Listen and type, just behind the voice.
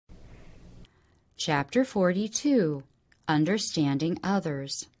Chapter 42. Understanding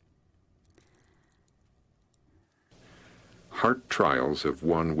Others. Heart trials of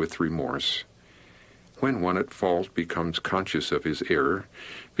one with remorse. When one at fault becomes conscious of his error,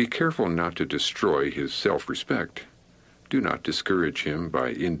 be careful not to destroy his self-respect. Do not discourage him by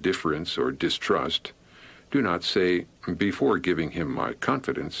indifference or distrust. Do not say, "Before giving him my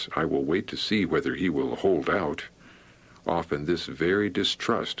confidence, I will wait to see whether he will hold out." Often this very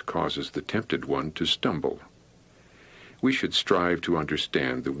distrust causes the tempted one to stumble. We should strive to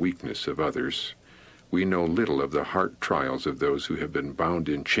understand the weakness of others. We know little of the heart trials of those who have been bound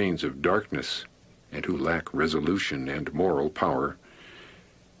in chains of darkness and who lack resolution and moral power.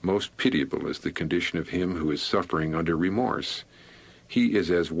 Most pitiable is the condition of him who is suffering under remorse. He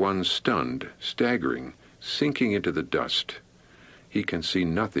is as one stunned, staggering, sinking into the dust. He can see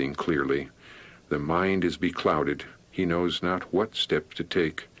nothing clearly. The mind is beclouded. He knows not what step to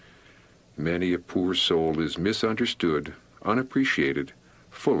take. Many a poor soul is misunderstood, unappreciated,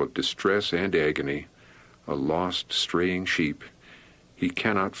 full of distress and agony, a lost, straying sheep. He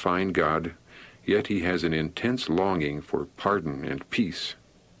cannot find God, yet he has an intense longing for pardon and peace.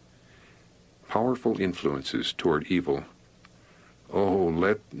 Powerful influences toward evil. Oh,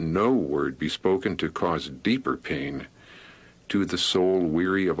 let no word be spoken to cause deeper pain. To the soul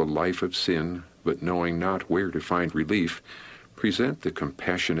weary of a life of sin, but knowing not where to find relief, present the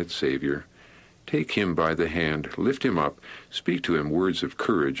compassionate Savior. Take him by the hand, lift him up, speak to him words of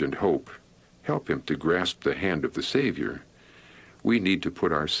courage and hope. Help him to grasp the hand of the Savior. We need to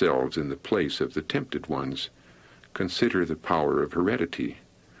put ourselves in the place of the tempted ones. Consider the power of heredity,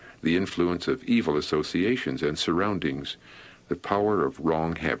 the influence of evil associations and surroundings, the power of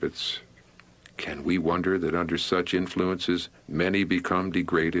wrong habits. Can we wonder that under such influences many become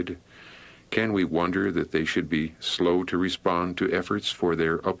degraded? Can we wonder that they should be slow to respond to efforts for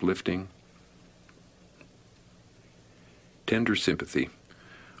their uplifting? Tender sympathy.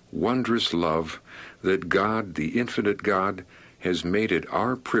 Wondrous love that God, the infinite God, has made it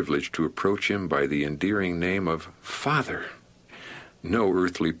our privilege to approach him by the endearing name of Father. No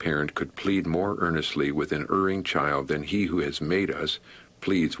earthly parent could plead more earnestly with an erring child than he who has made us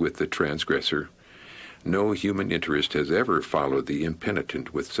pleads with the transgressor. No human interest has ever followed the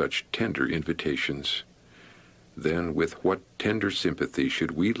impenitent with such tender invitations. Then with what tender sympathy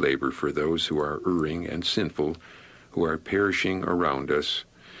should we labor for those who are erring and sinful, who are perishing around us?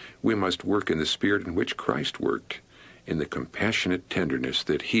 We must work in the spirit in which Christ worked, in the compassionate tenderness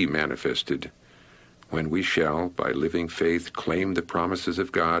that he manifested. When we shall, by living faith, claim the promises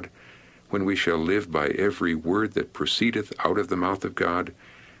of God, when we shall live by every word that proceedeth out of the mouth of God,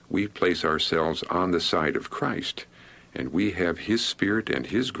 we place ourselves on the side of Christ, and we have his Spirit and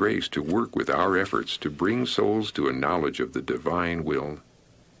his grace to work with our efforts to bring souls to a knowledge of the divine will.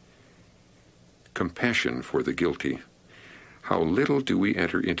 Compassion for the guilty. How little do we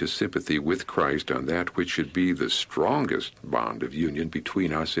enter into sympathy with Christ on that which should be the strongest bond of union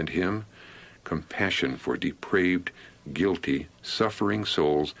between us and him? Compassion for depraved, guilty, suffering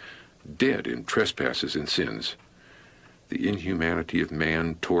souls, dead in trespasses and sins. The inhumanity of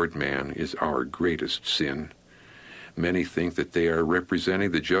man toward man is our greatest sin. Many think that they are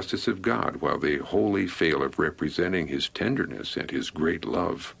representing the justice of God, while they wholly fail of representing his tenderness and his great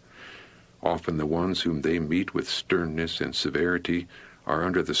love. Often the ones whom they meet with sternness and severity are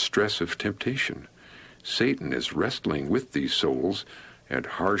under the stress of temptation. Satan is wrestling with these souls, and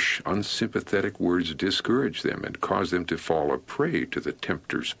harsh, unsympathetic words discourage them and cause them to fall a prey to the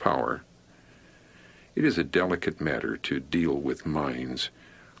tempter's power. It is a delicate matter to deal with minds.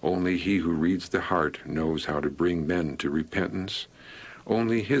 Only he who reads the heart knows how to bring men to repentance.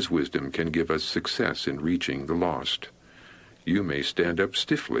 Only his wisdom can give us success in reaching the lost. You may stand up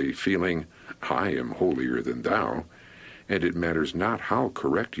stiffly, feeling, "I am holier than thou," and it matters not how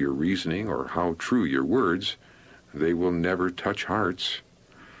correct your reasoning or how true your words. They will never touch hearts.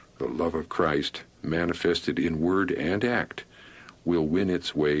 The love of Christ, manifested in word and act, will win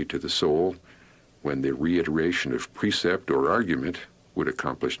its way to the soul, when the reiteration of precept or argument would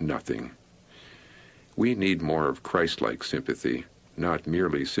accomplish nothing. We need more of Christ-like sympathy, not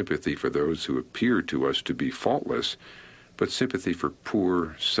merely sympathy for those who appear to us to be faultless, but sympathy for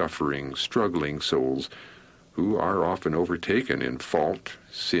poor, suffering, struggling souls who are often overtaken in fault,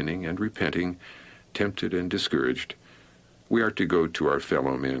 sinning and repenting, tempted and discouraged. We are to go to our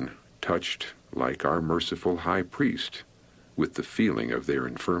fellow men, touched, like our merciful high priest, with the feeling of their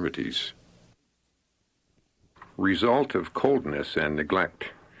infirmities. Result of coldness and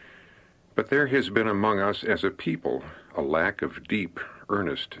neglect. But there has been among us as a people a lack of deep,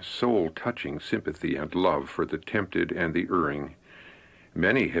 earnest, soul-touching sympathy and love for the tempted and the erring.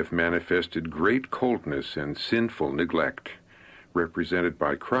 Many have manifested great coldness and sinful neglect, represented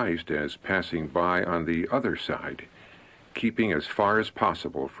by Christ as passing by on the other side, keeping as far as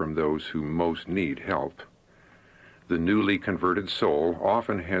possible from those who most need help. The newly converted soul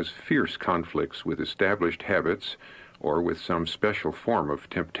often has fierce conflicts with established habits or with some special form of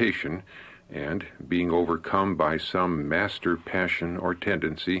temptation, and, being overcome by some master passion or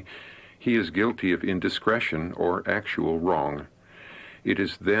tendency, he is guilty of indiscretion or actual wrong. It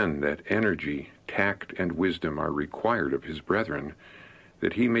is then that energy, tact, and wisdom are required of his brethren,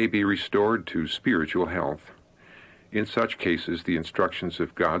 that he may be restored to spiritual health. In such cases, the instructions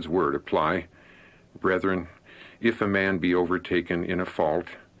of God's word apply. Brethren, if a man be overtaken in a fault,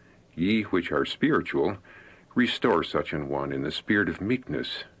 ye which are spiritual, restore such an one in the spirit of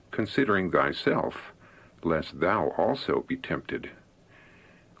meekness, considering thyself, lest thou also be tempted.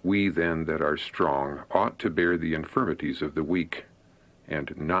 We then that are strong ought to bear the infirmities of the weak,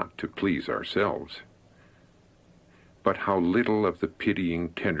 and not to please ourselves. But how little of the pitying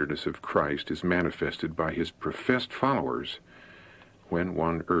tenderness of Christ is manifested by his professed followers. When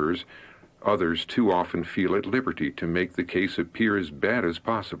one errs, others too often feel at liberty to make the case appear as bad as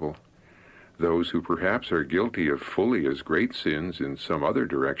possible. Those who perhaps are guilty of fully as great sins in some other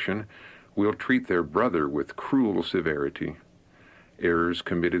direction will treat their brother with cruel severity. Errors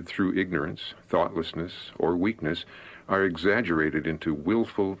committed through ignorance, thoughtlessness, or weakness are exaggerated into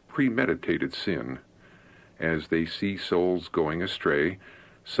willful, premeditated sin. As they see souls going astray,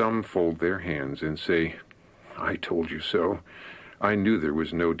 some fold their hands and say, "I told you so. I knew there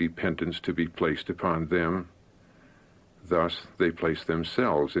was no dependence to be placed upon them." Thus they place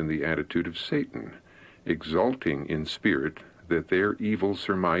themselves in the attitude of Satan, exulting in spirit that their evil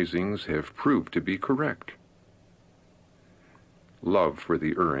surmisings have proved to be correct. Love for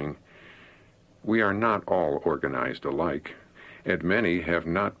the erring. We are not all organized alike, and many have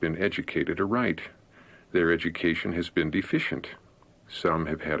not been educated aright. Their education has been deficient. Some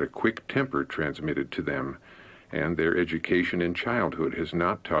have had a quick temper transmitted to them, and their education in childhood has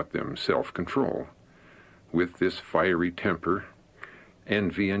not taught them self-control. With this fiery temper,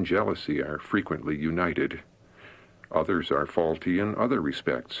 envy and jealousy are frequently united. Others are faulty in other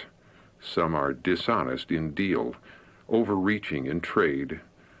respects. Some are dishonest in deal, overreaching in trade.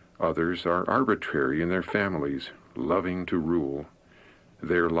 Others are arbitrary in their families, loving to rule.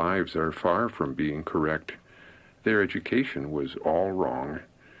 Their lives are far from being correct. Their education was all wrong.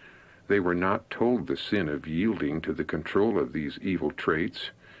 They were not told the sin of yielding to the control of these evil traits.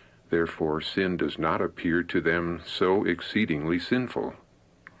 Therefore, sin does not appear to them so exceedingly sinful.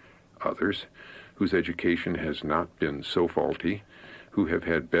 Others, whose education has not been so faulty, who have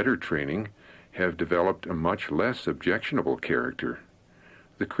had better training, have developed a much less objectionable character.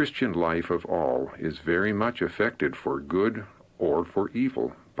 The Christian life of all is very much affected for good or for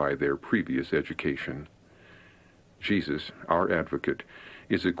evil by their previous education. Jesus, our advocate,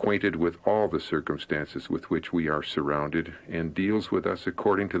 is acquainted with all the circumstances with which we are surrounded and deals with us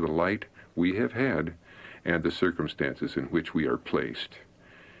according to the light we have had and the circumstances in which we are placed.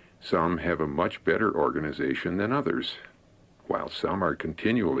 Some have a much better organization than others, while some are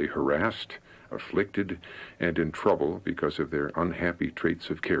continually harassed, afflicted, and in trouble because of their unhappy traits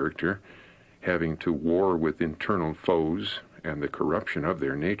of character, having to war with internal foes and the corruption of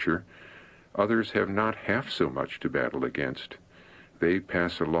their nature. Others have not half so much to battle against. They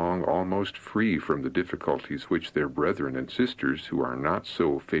pass along almost free from the difficulties which their brethren and sisters who are not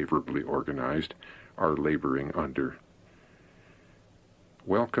so favorably organized are laboring under.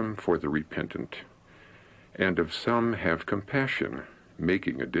 Welcome for the repentant, and of some have compassion,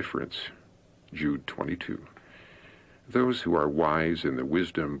 making a difference. Jude 22. Those who are wise in the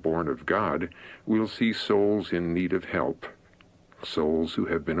wisdom born of God will see souls in need of help, souls who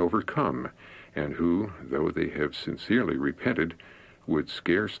have been overcome, and who, though they have sincerely repented, would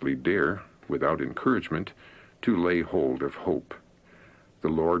scarcely dare, without encouragement, to lay hold of hope. The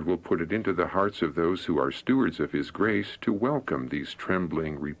Lord will put it into the hearts of those who are stewards of His grace to welcome these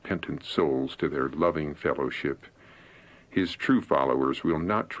trembling, repentant souls to their loving fellowship. His true followers will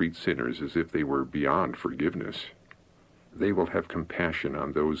not treat sinners as if they were beyond forgiveness. They will have compassion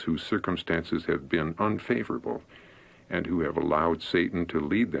on those whose circumstances have been unfavorable and who have allowed Satan to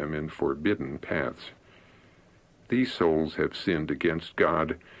lead them in forbidden paths. These souls have sinned against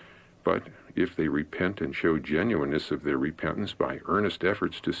God, but if they repent and show genuineness of their repentance by earnest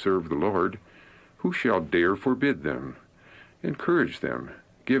efforts to serve the Lord, who shall dare forbid them? Encourage them,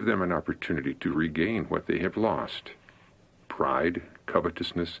 give them an opportunity to regain what they have lost. Pride,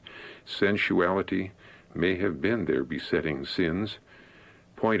 covetousness, sensuality may have been their besetting sins.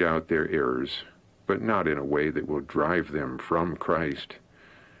 Point out their errors, but not in a way that will drive them from Christ.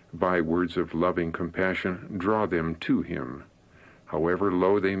 By words of loving compassion, draw them to him. However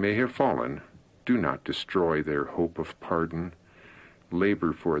low they may have fallen, do not destroy their hope of pardon.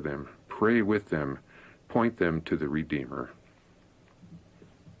 Labor for them, pray with them, point them to the Redeemer.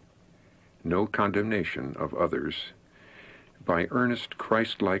 No condemnation of others. By earnest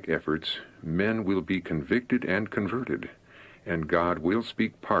Christ-like efforts, men will be convicted and converted, and God will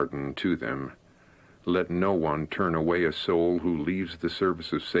speak pardon to them. Let no one turn away a soul who leaves the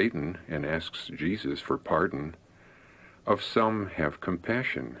service of Satan and asks Jesus for pardon. Of some have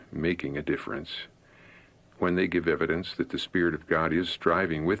compassion, making a difference. When they give evidence that the Spirit of God is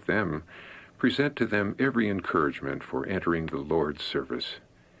striving with them, present to them every encouragement for entering the Lord's service.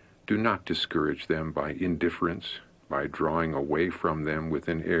 Do not discourage them by indifference, by drawing away from them with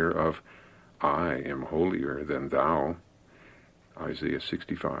an air of, I am holier than thou. Isaiah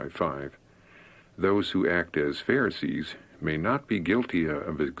 65:5. Those who act as Pharisees may not be guilty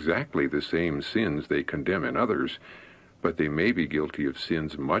of exactly the same sins they condemn in others, but they may be guilty of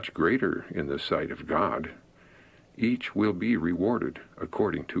sins much greater in the sight of God. Each will be rewarded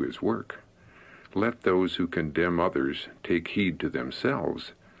according to his work. Let those who condemn others take heed to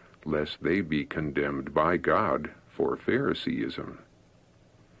themselves, lest they be condemned by God for Phariseeism.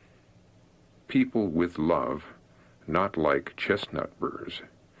 People with love, not like chestnut burrs.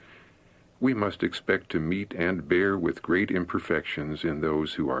 We must expect to meet and bear with great imperfections in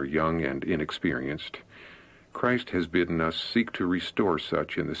those who are young and inexperienced. Christ has bidden us seek to restore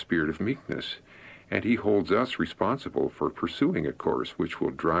such in the spirit of meekness, and he holds us responsible for pursuing a course which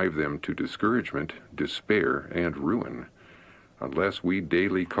will drive them to discouragement, despair, and ruin. Unless we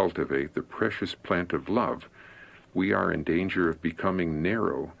daily cultivate the precious plant of love, we are in danger of becoming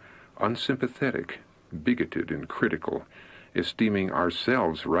narrow, unsympathetic, bigoted, and critical, esteeming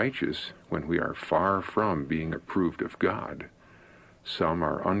ourselves righteous when we are far from being approved of God. Some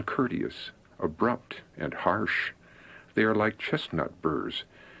are uncourteous, abrupt, and harsh. They are like chestnut burrs.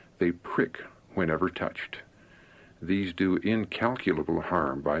 They prick whenever touched. These do incalculable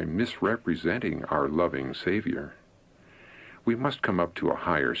harm by misrepresenting our loving Savior. We must come up to a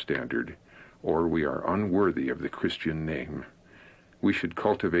higher standard, or we are unworthy of the Christian name. We should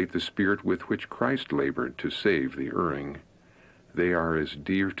cultivate the spirit with which Christ labored to save the erring. They are as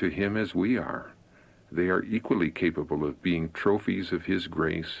dear to him as we are. They are equally capable of being trophies of his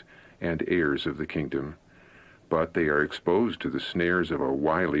grace and heirs of the kingdom, but they are exposed to the snares of a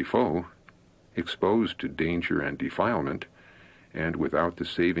wily foe, exposed to danger and defilement, and without the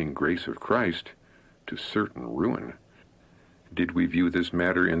saving grace of Christ, to certain ruin. Did we view this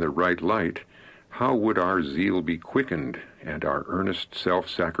matter in the right light, how would our zeal be quickened and our earnest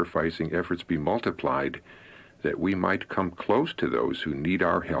self-sacrificing efforts be multiplied, that we might come close to those who need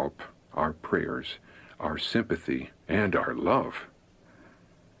our help, our prayers, our sympathy, and our love?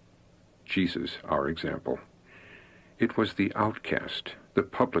 Jesus, our example. It was the outcast, the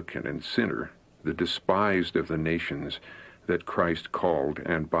publican and sinner, the despised of the nations, that Christ called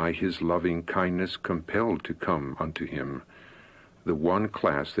and by his loving kindness compelled to come unto him. The one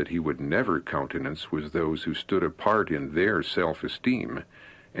class that he would never countenance was those who stood apart in their self-esteem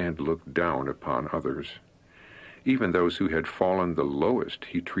and looked down upon others. Even those who had fallen the lowest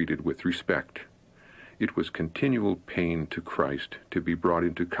he treated with respect. It was continual pain to Christ to be brought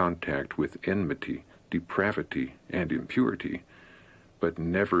into contact with enmity, depravity, and impurity, but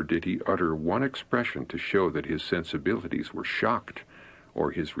never did he utter one expression to show that his sensibilities were shocked or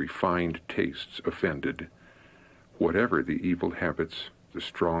his refined tastes offended. Whatever the evil habits, the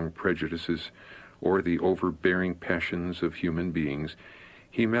strong prejudices, or the overbearing passions of human beings,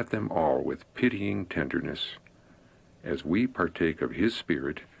 he met them all with pitying tenderness. As we partake of his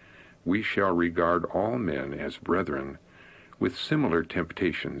Spirit, we shall regard all men as brethren, with similar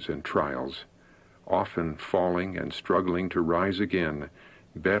temptations and trials, often falling and struggling to rise again,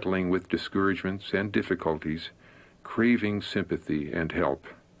 battling with discouragements and difficulties, craving sympathy and help.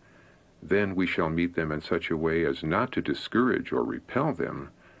 Then we shall meet them in such a way as not to discourage or repel them,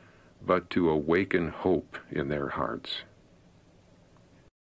 but to awaken hope in their hearts.